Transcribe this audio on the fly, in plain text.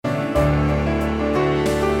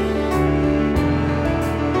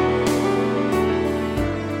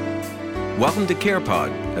Welcome to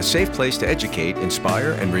CarePod, a safe place to educate,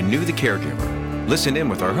 inspire, and renew the caregiver. Listen in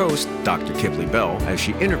with our host, Dr. Kipley Bell, as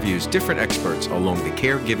she interviews different experts along the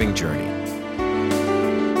caregiving journey.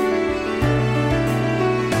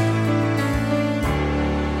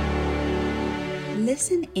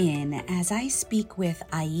 Listen in as I speak with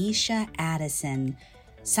Aisha Addison,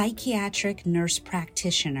 Psychiatric Nurse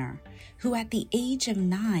Practitioner, who at the age of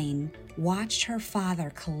 9 watched her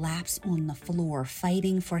father collapse on the floor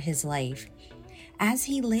fighting for his life. As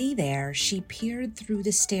he lay there, she peered through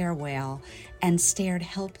the stairwell and stared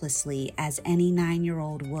helplessly as any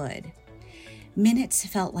 9-year-old would. Minutes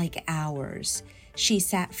felt like hours. She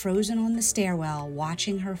sat frozen on the stairwell,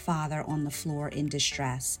 watching her father on the floor in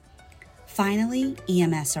distress. Finally,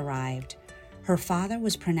 EMS arrived. Her father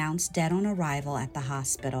was pronounced dead on arrival at the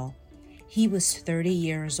hospital. He was 30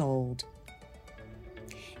 years old.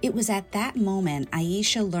 It was at that moment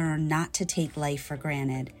Aisha learned not to take life for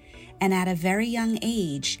granted, and at a very young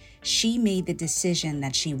age, she made the decision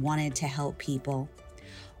that she wanted to help people.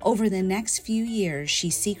 Over the next few years, she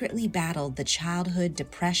secretly battled the childhood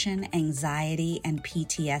depression, anxiety, and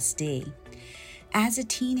PTSD. As a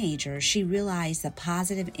teenager, she realized the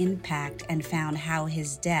positive impact and found how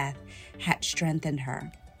his death had strengthened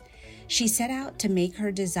her. She set out to make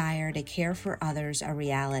her desire to care for others a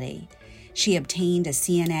reality. She obtained a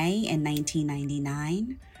CNA in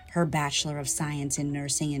 1999, her Bachelor of Science in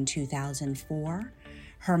Nursing in 2004,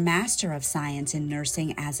 her Master of Science in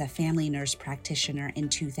Nursing as a Family Nurse Practitioner in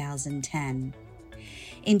 2010.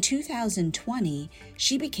 In 2020,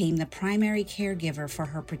 she became the primary caregiver for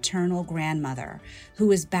her paternal grandmother, who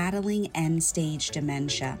was battling end-stage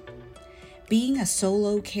dementia. Being a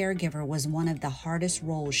solo caregiver was one of the hardest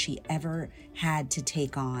roles she ever had to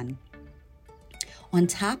take on. On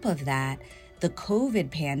top of that, the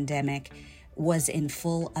COVID pandemic was in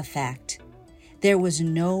full effect. There was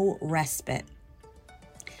no respite.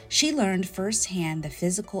 She learned firsthand the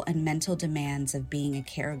physical and mental demands of being a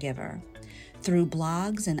caregiver. Through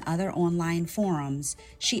blogs and other online forums,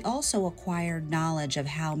 she also acquired knowledge of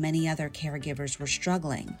how many other caregivers were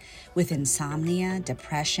struggling with insomnia,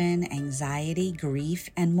 depression, anxiety, grief,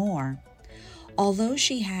 and more. Although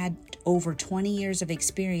she had over 20 years of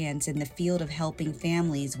experience in the field of helping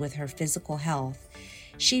families with her physical health,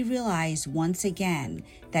 she realized once again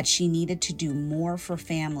that she needed to do more for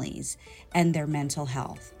families and their mental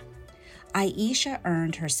health. Aisha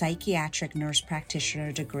earned her Psychiatric Nurse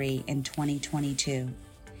Practitioner degree in 2022.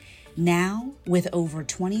 Now, with over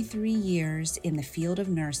 23 years in the field of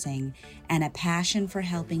nursing and a passion for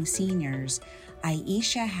helping seniors,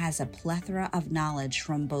 Aisha has a plethora of knowledge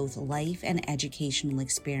from both life and educational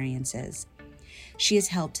experiences. She has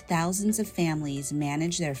helped thousands of families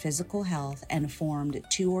manage their physical health and formed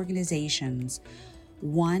 2 organizations,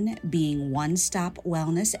 one being One Stop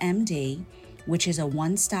Wellness MD, which is a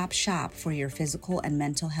one-stop shop for your physical and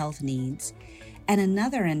mental health needs, and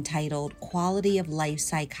another entitled Quality of Life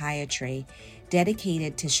Psychiatry,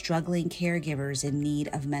 dedicated to struggling caregivers in need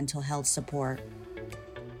of mental health support.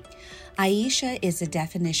 Aisha is the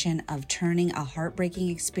definition of turning a heartbreaking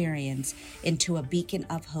experience into a beacon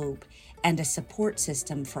of hope and a support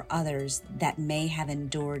system for others that may have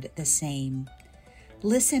endured the same.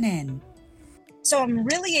 Listen in. So I'm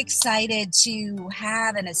really excited to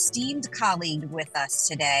have an esteemed colleague with us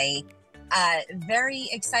today. Very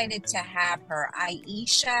excited to have her,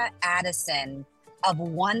 Aisha Addison of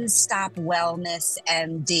One Stop Wellness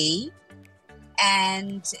MD.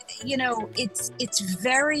 And, you know,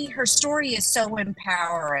 her story is so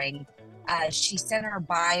empowering. She sent her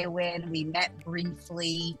bio in, we met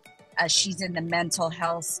briefly. She's in the mental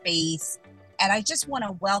health space. And I just want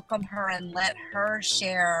to welcome her and let her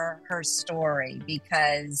share her story,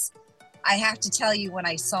 because I have to tell you, when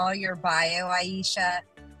I saw your bio, Aisha,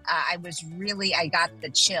 I got the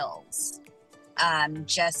chills,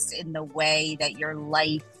 just in the way that your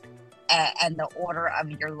life and the order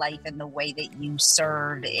of your life and the way that you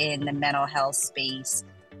serve in the mental health space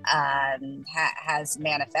has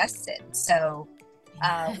manifested. So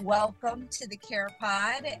welcome to the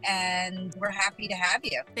CarePod, and we're happy to have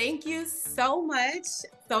you. Thank you so much.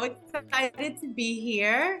 So excited to be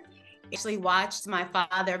here. Actually watched my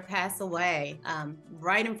father pass away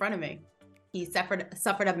right in front of me. He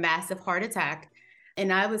suffered a massive heart attack,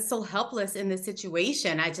 and I was so helpless in this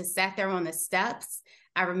situation. I just sat there on the steps.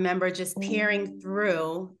 I remember just peering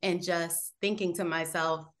through and just thinking to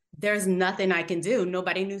myself, there's nothing I can do.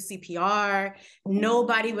 Nobody knew CPR.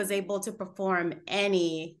 Nobody was able to perform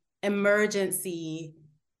any emergency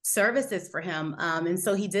services for him. And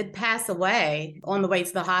so he did pass away. On the way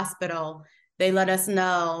to the hospital, they let us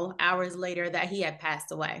know hours later that he had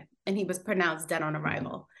passed away, and he was pronounced dead on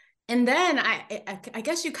arrival. And then I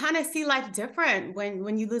guess you kind of see life different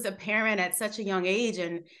when you lose a parent at such a young age.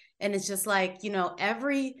 And it's just like,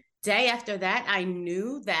 every day after that, I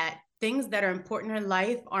knew that things that are important in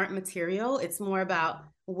life aren't material. It's more about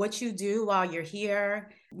what you do while you're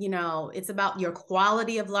here. It's about your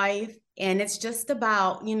quality of life. And it's just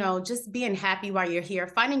about, just being happy while you're here,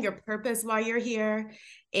 finding your purpose while you're here.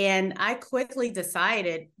 And I quickly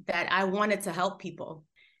decided that I wanted to help people.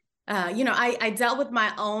 I dealt with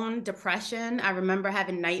my own depression. I remember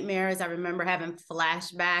having nightmares. I remember having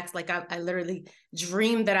flashbacks. Like I literally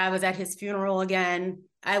dreamed that I was at his funeral again.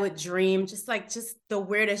 I would dream just the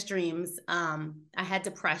weirdest dreams. I had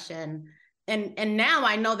depression. And now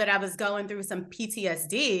I know that I was going through some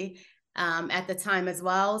PTSD at the time as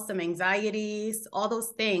well, some anxieties, all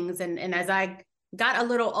those things. And as I got a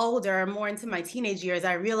little older, more into my teenage years,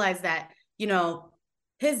 I realized that,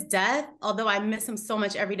 his death, although I miss him so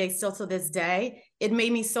much every day, still to this day, it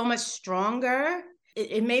made me so much stronger.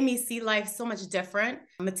 It made me see life so much different.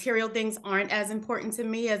 Material things aren't as important to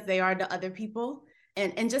me as they are to other people.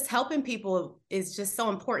 And just helping people is just so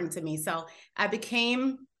important to me. So I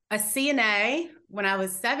became a CNA when I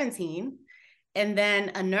was 17, and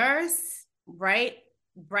then a nurse, right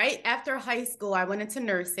after high school. I went into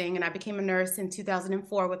nursing, and I became a nurse in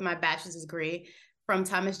 2004 with my bachelor's degree from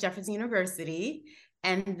Thomas Jefferson University.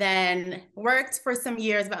 And then worked for some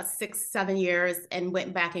years, about 6-7 years, and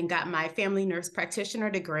went back and got my Family Nurse Practitioner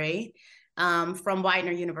degree from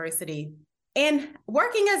Widener University. And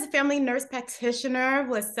working as a Family Nurse Practitioner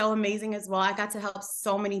was so amazing as well. I got to help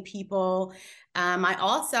so many people. I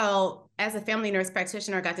also, as a Family Nurse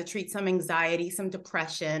Practitioner, got to treat some anxiety, some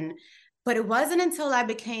depression. But it wasn't until I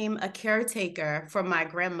became a caretaker for my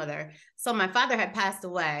grandmother. So my father had passed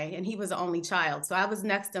away, and he was the only child. So I was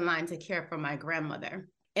next in line to care for my grandmother.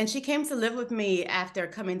 And she came to live with me after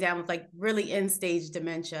coming down with like really end-stage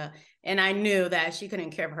dementia. And I knew that she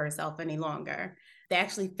couldn't care for herself any longer. They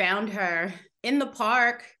actually found her in the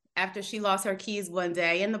park after she lost her keys one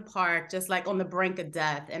day, in the park, just like on the brink of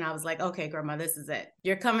death. And I was like, okay, grandma, this is it.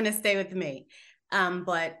 You're coming to stay with me.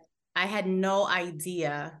 But I had no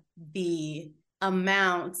idea the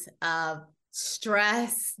amount of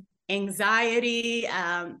stress, anxiety,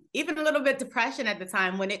 even a little bit depression at the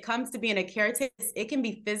time. When it comes to being a caretaker, it can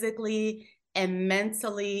be physically and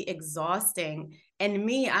mentally exhausting. And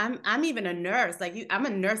me, I'm even a nurse. I'm a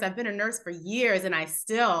nurse. I've been a nurse for years, and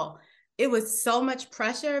it was so much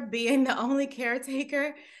pressure being the only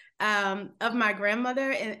caretaker of my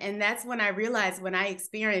grandmother. And that's when I realized, when I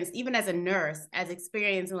experienced, even as a nurse, as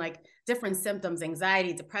experiencing like different symptoms,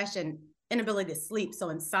 anxiety, depression, inability to sleep, so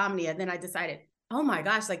insomnia, then I decided, oh my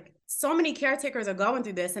gosh, like so many caretakers are going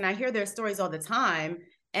through this, and I hear their stories all the time.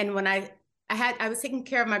 And when I was taking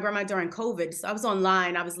care of my grandma during COVID, so I was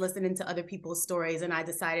online, I was listening to other people's stories, and I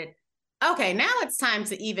decided, okay, now it's time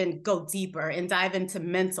to even go deeper and dive into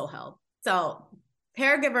mental health. So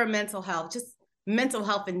caregiver mental health, just mental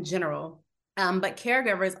health in general. But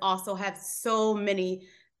caregivers also have so many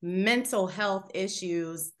mental health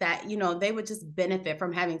issues that, they would just benefit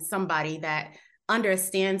from having somebody that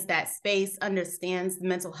understands that space, understands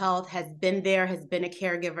mental health, has been there, has been a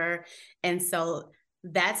caregiver. And so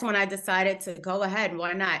that's when I decided to go ahead.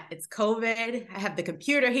 Why not? It's COVID. I have the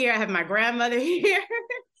computer here. I have my grandmother here.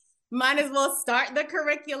 Might as well start the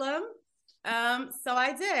curriculum. So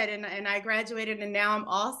I did, and I graduated, and now I'm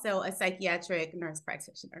also a psychiatric nurse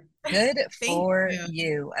practitioner. Good for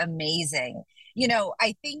you. Amazing.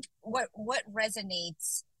 I think what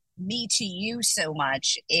resonates me to you so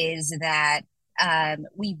much is that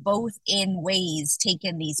we both in ways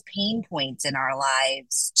taken these pain points in our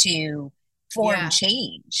lives to form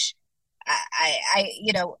change.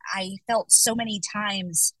 I felt so many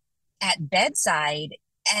times at bedside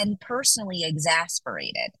and personally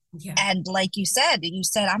exasperated. Yeah. And like you said,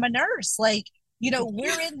 I'm a nurse. Like,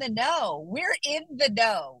 we're in the know. We're in the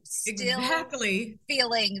know. Still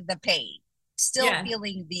feeling the pain, still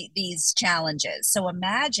feeling these challenges. So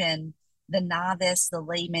imagine the novice, the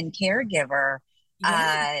layman caregiver,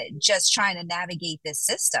 just trying to navigate this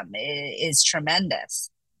system is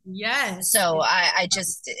tremendous. Yes. So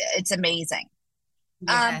it's amazing.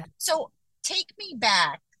 Yeah. So take me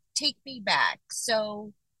back.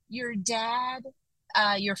 So your dad,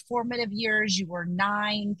 your formative years, you were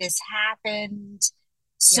 9, this happened.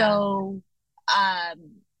 So,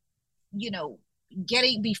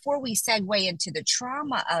 before we segue into the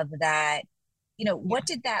trauma of that, what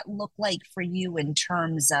did that look like for you in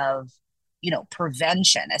terms of,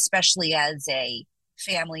 prevention, especially as a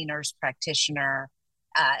family nurse practitioner,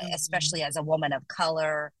 especially as a woman of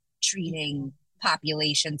color, treating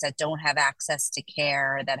populations that don't have access to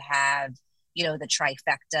care, that have, the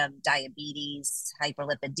trifecta of diabetes,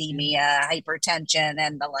 hyperlipidemia, hypertension,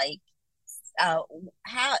 and the like. How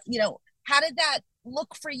did that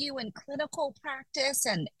look for you in clinical practice,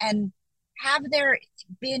 and have there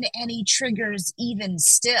been any triggers even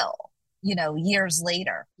still, years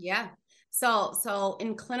later? Yeah. So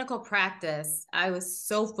in clinical practice, I was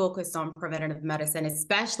so focused on preventative medicine,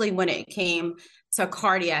 especially when it came to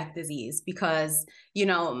cardiac disease, because,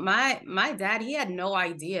 my dad, he had no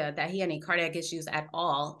idea that he had any cardiac issues at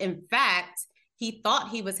all. In fact, he thought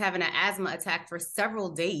he was having an asthma attack for several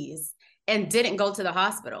days and didn't go to the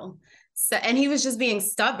hospital. So, and he was just being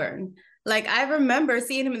stubborn. Like, I remember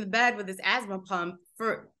seeing him in the bed with his asthma pump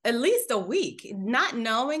for at least a week, not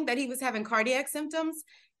knowing that he was having cardiac symptoms.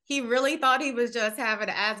 He really thought he was just having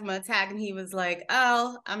an asthma attack, and he was like,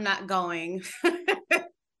 "Oh, I'm not going.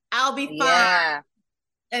 I'll be fine." Yeah.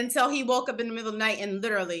 Until he woke up in the middle of the night and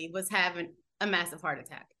literally was having a massive heart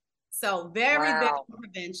attack. So very big on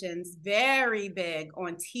preventions, very big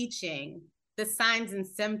on teaching the signs and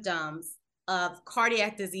symptoms of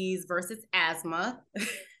cardiac disease versus asthma.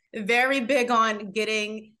 Very big on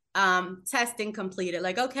getting testing completed.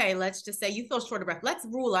 Like, okay, let's just say you feel short of breath. Let's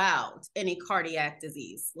rule out any cardiac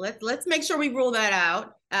disease. Let's make sure we rule that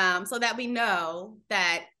out, so that we know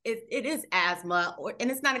that it is asthma,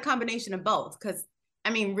 and it's not a combination of both. Because,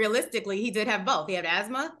 realistically, he did have both. He had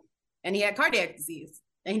asthma and he had cardiac disease,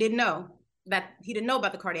 and he didn't know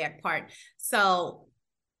about the cardiac part. So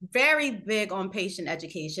very big on patient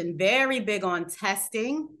education, very big on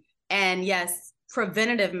testing, and yes,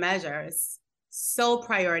 preventative measures. So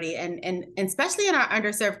priority, and especially in our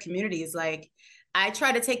underserved communities. Like, I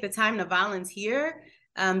try to take the time to volunteer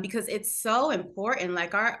because it's so important.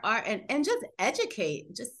 Like, and just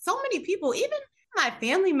educate just so many people, even my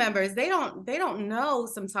family members. They don't know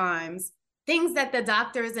sometimes things that the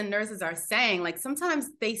doctors and nurses are saying. Like, sometimes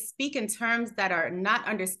they speak in terms that are not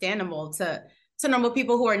understandable to normal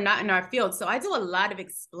people who are not in our field. So I do a lot of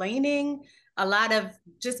explaining, a lot of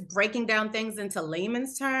just breaking down things into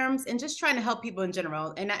layman's terms, and just trying to help people in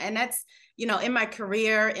general. And that's, in my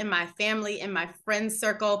career, in my family, in my friend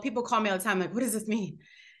circle, people call me all the time, like, what does this mean?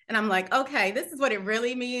 And I'm like, okay, this is what it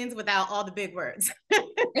really means without all the big words.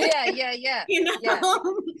 Yeah. This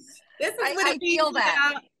is what it means feel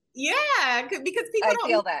that. Yeah, because people don't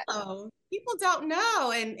feel know. People don't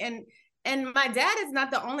know. And my dad is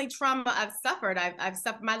not the only trauma I've suffered. I've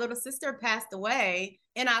suffered. My little sister passed away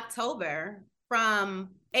in October from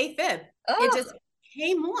AFib. Oh. It just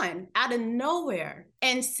came on out of nowhere.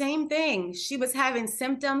 And same thing. She was having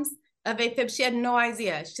symptoms of AFib. She had no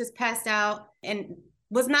idea. She just passed out and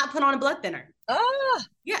was not put on a blood thinner. Oh.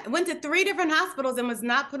 Yeah, went to 3 different hospitals and was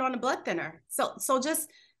not put on a blood thinner. So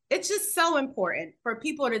it's just so important for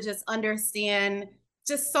people to just understand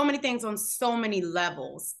just so many things on so many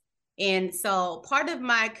levels. And so part of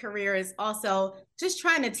my career is also just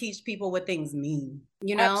trying to teach people what things mean,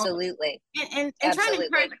 Absolutely. And trying to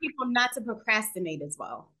encourage people not to procrastinate as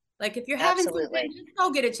well. Like, if you're having something, just go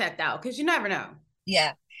get it checked out, because you never know.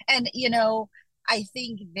 Yeah. And, I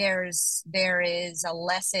think there is a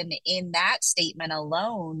lesson in that statement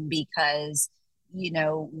alone, because,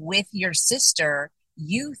 with your sister,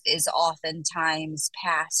 youth is oftentimes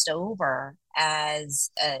passed over as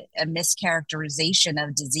a mischaracterization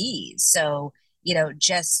of disease. So,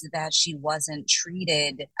 just that she wasn't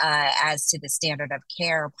treated as to the standard of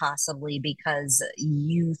care, possibly because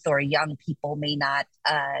youth or young people may not,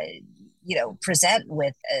 present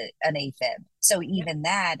with an AFib. So even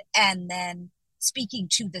that, and then speaking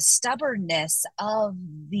to the stubbornness of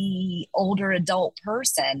the older adult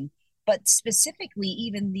person, but specifically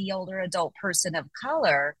even the older adult person of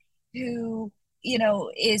color who,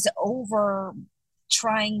 is over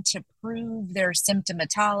trying to prove their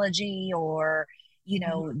symptomatology or,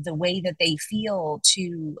 the way that they feel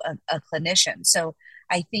to a clinician. So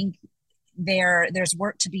I think there's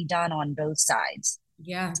work to be done on both sides.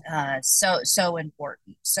 Yeah. So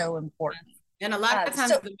important. So important. And a lot of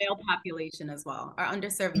times the male population as well, our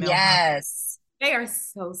underserved male yes. population. They are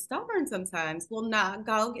so stubborn sometimes. Will not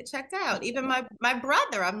go get checked out. Even my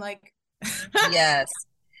brother, I'm like, yes.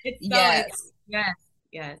 Yes. So.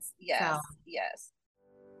 Yes.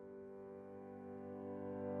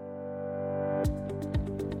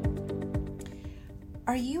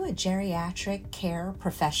 Are you a geriatric care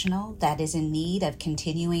professional that is in need of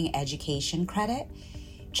continuing education credit?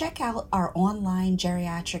 Check out our online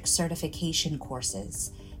geriatric certification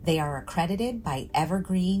courses. They are accredited by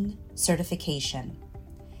Evergreen Certification.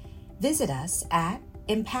 Visit us at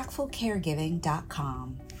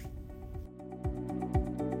impactfulcaregiving.com.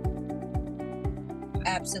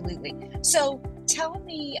 Absolutely. So Tell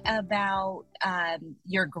me about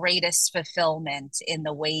your greatest fulfillment in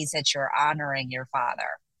the ways that you're honoring your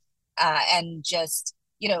father. And just,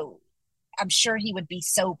 I'm sure he would be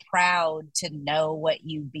so proud to know what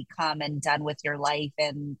you've become and done with your life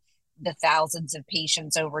and the thousands of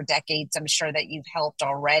patients over decades I'm sure that you've helped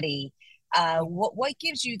already. What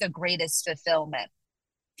gives you the greatest fulfillment?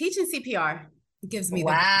 Teaching CPR gives me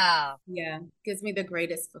gives me the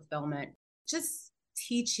greatest fulfillment. Just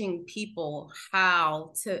teaching people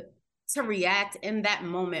how to react in that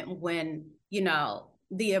moment when,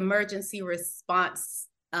 the emergency response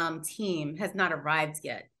team has not arrived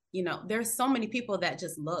yet. There's so many people that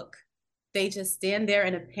just look. They just stand there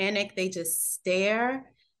in a panic. They just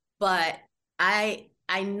stare. But I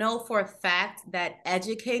know for a fact that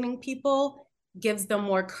educating people gives them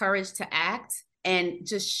more courage to act, and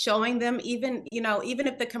just showing them, even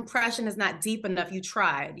if the compression is not deep enough, you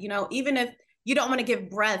tried, even if you don't want to give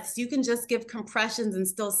breaths, you can just give compressions and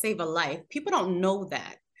still save a life. People don't know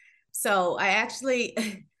that. So I actually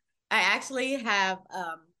have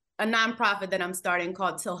a nonprofit that I'm starting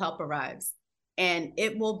called Till Help Arrives. And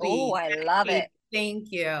it will be— Oh, I love it.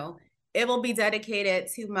 Thank you. It will be dedicated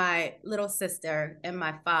to my little sister and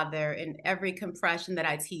my father, and every compression that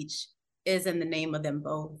I teach is in the name of them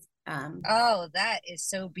both. Oh, that is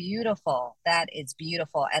so beautiful. That is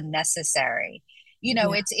beautiful and necessary.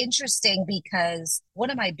 It's interesting because one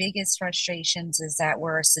of my biggest frustrations is that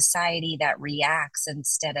we're a society that reacts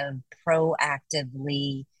instead of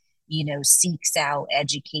proactively, seeks out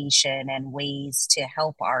education and ways to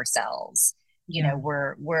help ourselves.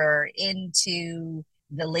 We're into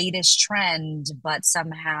the latest trend, but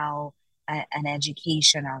somehow an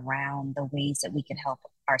education around the ways that we can help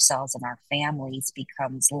ourselves and our families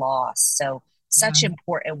becomes lost. So such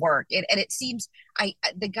important work. And it seems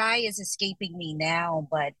the guy is escaping me now,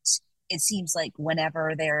 but it seems like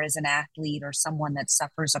whenever there is an athlete or someone that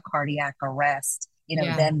suffers a cardiac arrest,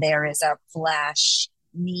 then there is a flash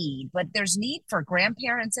need, but there's need for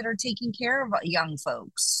grandparents that are taking care of young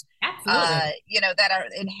folks. Absolutely. That are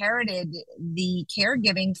inherited the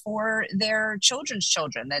caregiving for their children's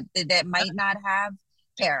children that might not have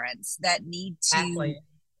parents, that need to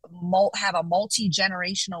have a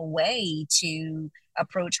multi-generational way to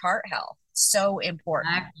approach heart health. So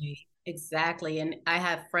important. Exactly. And I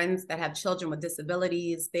have friends that have children with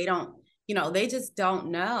disabilities. They don't, they just don't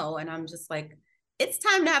know. And I'm just like, it's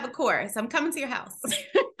time to have a course. I'm coming to your house.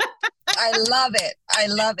 I love it. I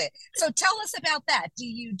love it. So tell us about that. Do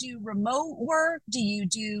you do remote work? Do you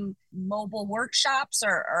do mobile workshops,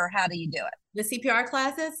 or how do you do it? The CPR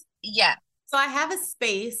classes? Yeah. So I have a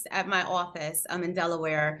space at my office in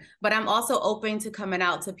Delaware, but I'm also open to coming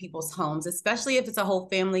out to people's homes, especially if it's a whole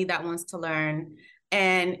family that wants to learn.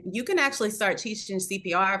 And you can actually start teaching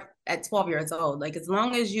CPR at 12 years old. Like, as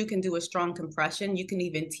long as you can do a strong compression, you can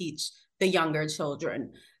even teach the younger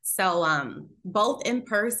children. So both in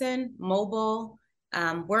person, mobile,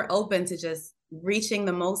 we're open to just reaching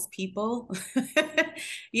the most people,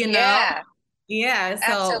 Yeah. Yeah. So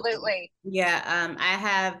absolutely. Yeah. I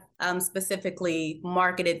have specifically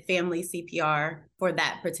marketed family CPR for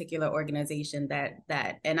that particular organization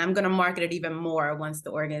and I'm going to market it even more once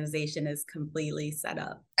the organization is completely set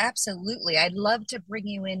up. Absolutely. I'd love to bring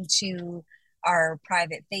you into our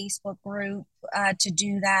private Facebook group to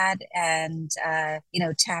do that, and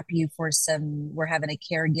tap you for we're having a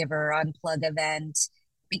caregiver unplug event,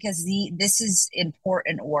 because this is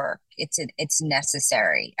important work. It's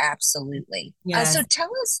necessary. Absolutely. Yes. So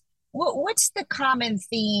tell us, what's the common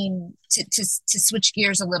theme, to switch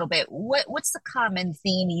gears a little bit, what's the common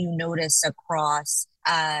theme you notice across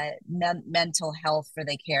mental health for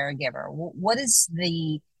the caregiver? What is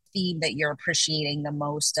the theme that you're appreciating the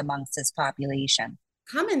most amongst this population?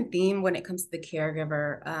 Common theme when it comes to the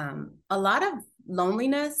caregiver, a lot of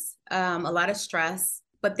loneliness, a lot of stress,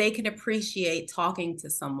 but they can appreciate talking to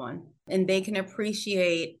someone, and they can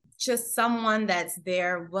appreciate just someone that's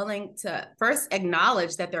there willing to first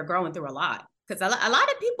acknowledge that they're going through a lot. Because a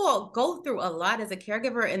lot of people go through a lot as a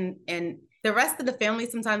caregiver, and the rest of the family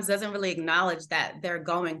sometimes doesn't really acknowledge that they're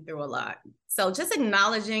going through a lot. So just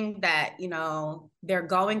acknowledging that, they're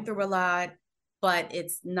going through a lot, but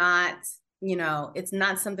it's not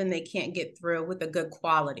something they can't get through with a good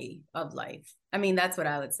quality of life. I mean, that's what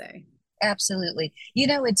I would say. Absolutely.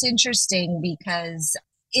 It's interesting because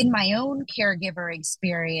in my own caregiver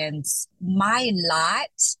experience, my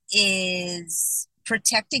lot is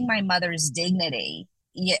protecting my mother's dignity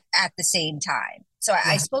at the same time. So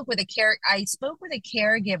I spoke with a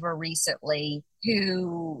caregiver recently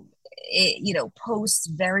who, posts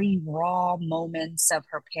very raw moments of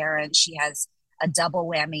her parents. She has a double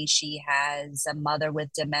whammy. She has a mother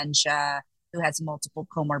with dementia, who has multiple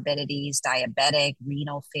comorbidities, diabetic,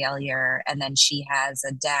 renal failure, and then she has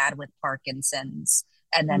a dad with Parkinson's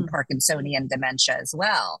and then Parkinsonian dementia as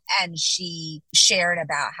well. And she shared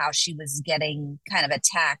about how she was getting kind of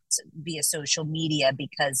attacked via social media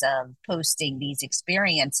because of posting these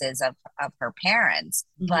experiences of her parents.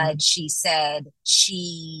 But she said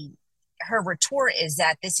her retort is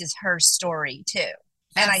that this is her story too.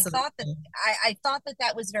 And Absolutely. I thought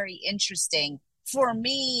that was very interesting for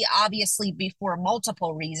me, obviously, for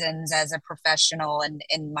multiple reasons as a professional and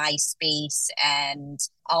in my space, and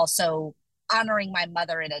also honoring my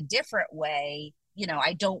mother in a different way. You know,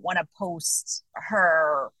 I don't want to post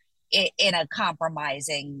her in a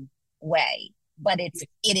compromising way, but it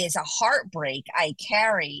is a heartbreak I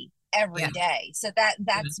carry every day. So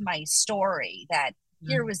that's my story, that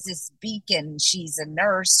here was this beacon. She's a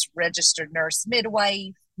nurse, registered nurse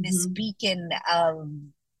midwife, this beacon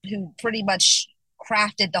who pretty much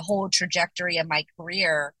crafted the whole trajectory of my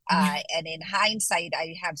career. And in hindsight,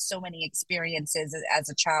 I have so many experiences as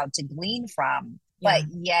a child to glean from, but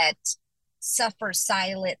yet suffer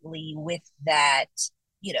silently with that,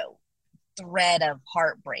 you know, thread of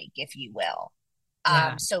heartbreak, if you will.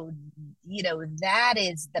 So, you know, that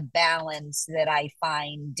is the balance that I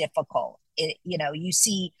find difficult. You know, you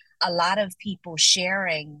see a lot of people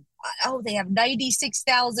sharing, oh, they have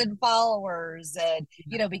 96,000 followers, and,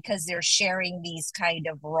 you know, because they're sharing these kind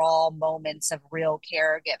of raw moments of real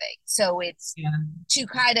caregiving. So it's to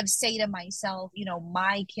kind of say to myself, you know,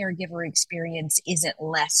 my caregiver experience isn't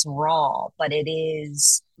less raw, but it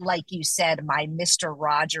is, like you said, my Mr.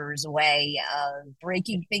 Rogers way of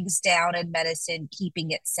breaking things down in medicine,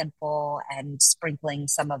 keeping it simple, and sprinkling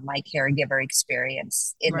some of my caregiver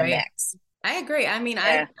experience in the mix. I agree. I mean,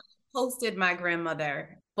 I posted my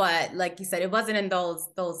grandmother, but like you said, it wasn't in those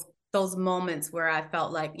moments where I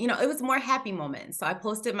felt like, you know, it was more happy moments. So I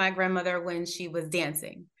posted my grandmother when she was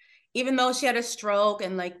dancing, even though she had a stroke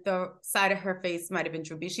and like the side of her face might have been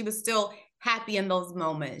droopy, she was still happy in those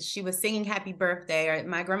moments. She was singing happy birthday.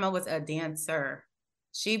 My grandma was a dancer.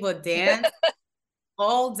 She would dance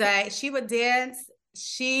all day. She would dance.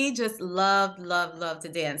 She just loved to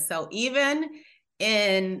dance. So even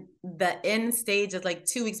in the end stages, like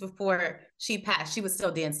 2 weeks before she passed, she was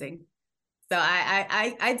still dancing. So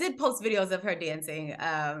I did post videos of her dancing.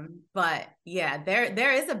 But yeah,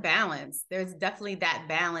 there is a balance. There's definitely that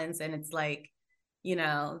balance. And it's like,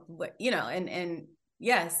 and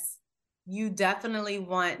yes, you definitely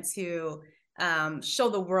want to show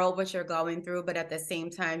the world what you're going through, but at the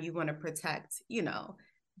same time, you want to protect,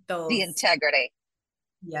 the integrity.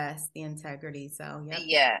 Yes, the integrity. So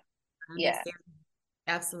yeah.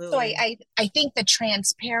 Absolutely. So I think the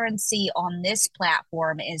transparency on this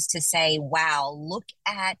platform is to say, wow, look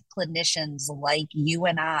at clinicians like you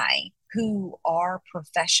and I who are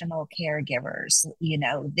professional caregivers. You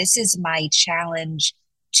know, this is my challenge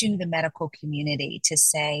to the medical community to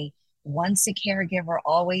say, once a caregiver,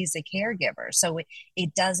 always a caregiver. So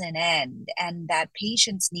it doesn't end. And that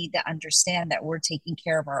patients need to understand that we're taking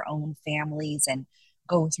care of our own families and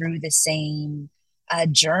go through the same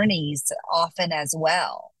journeys often as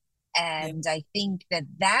well. And I think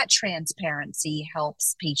that transparency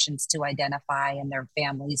helps patients to identify and their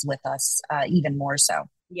families with us even more so.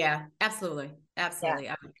 Yeah, absolutely. Absolutely.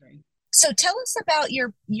 Yeah. I agree. So tell us about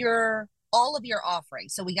your all of your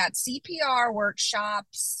offerings. So we got CPR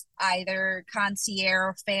workshops, either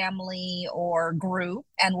concierge, family, or group.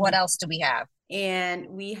 And what else do we have? And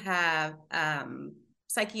we have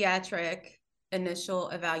psychiatric initial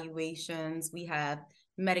evaluations. We have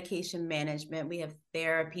medication management. We have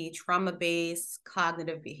therapy, trauma-based,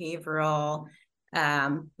 cognitive behavioral.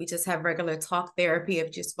 We just have regular talk therapy if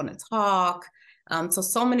you just want to talk.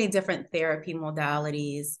 So many different therapy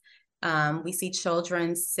modalities. We see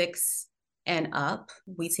children 6 and up.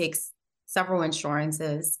 We take several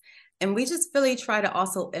insurances, and we just really try to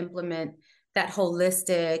also implement that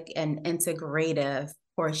holistic and integrative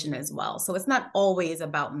portion as well. So it's not always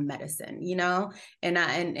about medicine,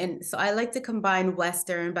 and so I like to combine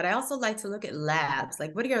Western, but I also like to look at labs.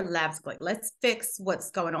 Like, what are your labs like? Let's fix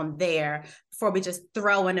what's going on there before we just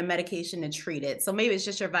throw in a medication and treat it. So maybe it's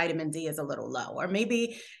just your vitamin D is a little low, or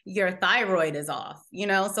maybe your thyroid is off,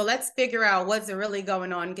 so let's figure out what's really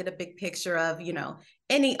going on, get a big picture of,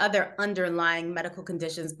 any other underlying medical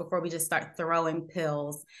conditions before we just start throwing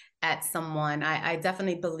pills at someone. I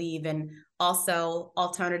definitely believe in also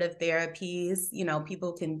alternative therapies.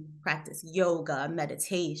 People can practice yoga,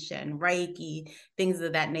 meditation, Reiki, things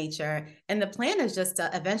of that nature. And the plan is just to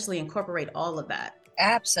eventually incorporate all of that.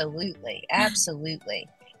 Absolutely.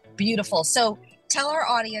 Beautiful. So tell our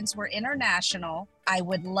audience we're international. I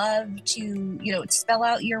would love to, spell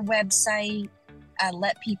out your website,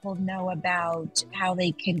 let people know about how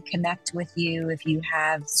they can connect with you if you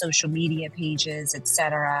have social media pages,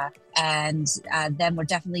 etc. And then we're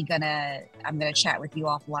definitely I'm gonna chat with you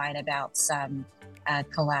offline about some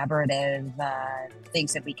collaborative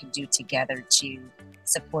things that we can do together to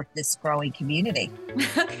support this growing community.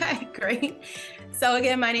 Okay, great. So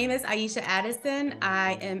again, my name is Aisha Addison.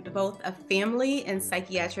 I am both a family and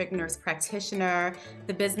psychiatric nurse practitioner.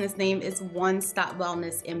 The business name is One Stop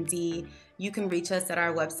Wellness MD. You can reach us at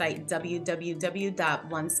our website,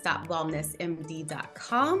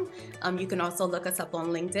 www.onestopwellnessmd.com. You can also look us up on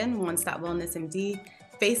LinkedIn, One Stop Wellness MD,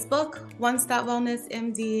 Facebook, One Stop Wellness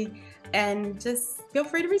MD, and just feel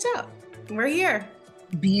free to reach out. We're here.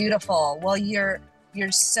 Beautiful. Well, you're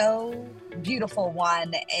so beautiful,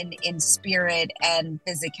 one, in spirit and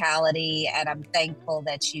physicality, and I'm thankful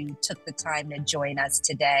that you took the time to join us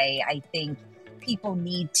today. I think people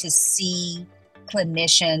need to see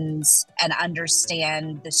clinicians and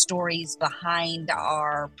understand the stories behind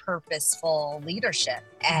our purposeful leadership.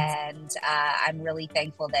 And I'm really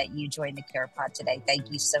thankful that you joined the CarePod today.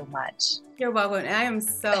 Thank you so much. You're welcome. I am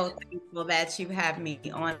so thankful that you have me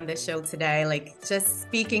on the show today. Like, just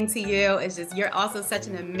speaking to you is you're also such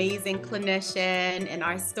an amazing clinician, and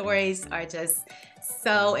our stories are just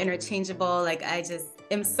so interchangeable. Like, I just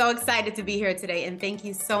am so excited to be here today, and thank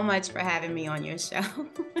you so much for having me on your show.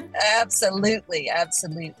 Absolutely.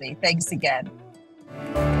 Thanks again.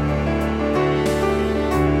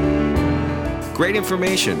 Great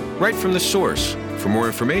information right from the source. For more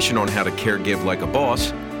information on how to caregive like a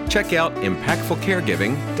boss, check out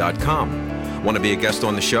impactfulcaregiving.com. Want to be a guest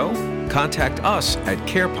on the show? Contact us at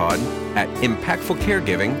CarePod at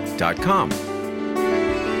impactfulcaregiving.com.